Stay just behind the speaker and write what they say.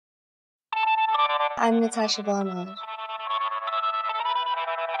I'm Natasha Barnard.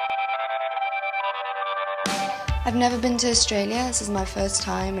 I've never been to Australia. This is my first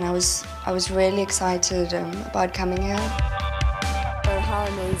time, and I was really excited about coming here. Oh, how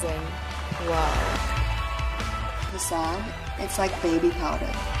amazing. Wow. The sand, it's like baby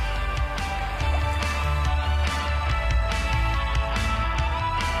powder.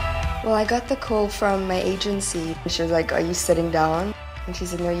 Well, I got the call from my agency. She was like, "Are you sitting down?" And she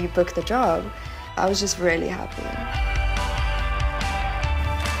said, "No, you booked the job." I was just really happy.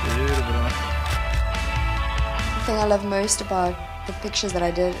 The thing I love most about the pictures that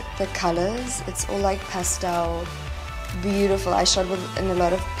I did, the colors, it's all like pastel, beautiful. I shot in a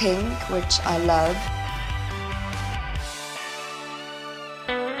lot of pink, which I love.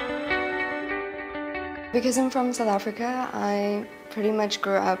 Because I'm from South Africa, I pretty much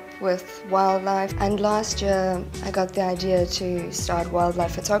grew up with wildlife, and last year I got the idea to start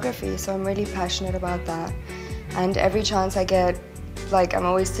wildlife photography, so I'm really passionate about that. And every chance I get, like, I'm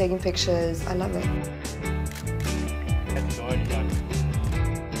always taking pictures. I love it.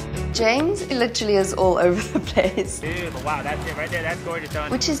 James literally is all over the place. Dude, wow, that's it right there. That's gorgeous,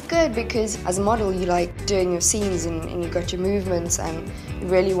 John. Which is good because as a model, you like doing your scenes and you got your movements, and you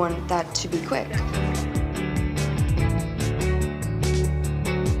really want that to be quick.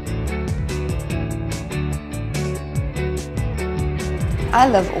 I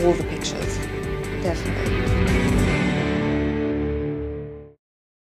love all the pictures, definitely.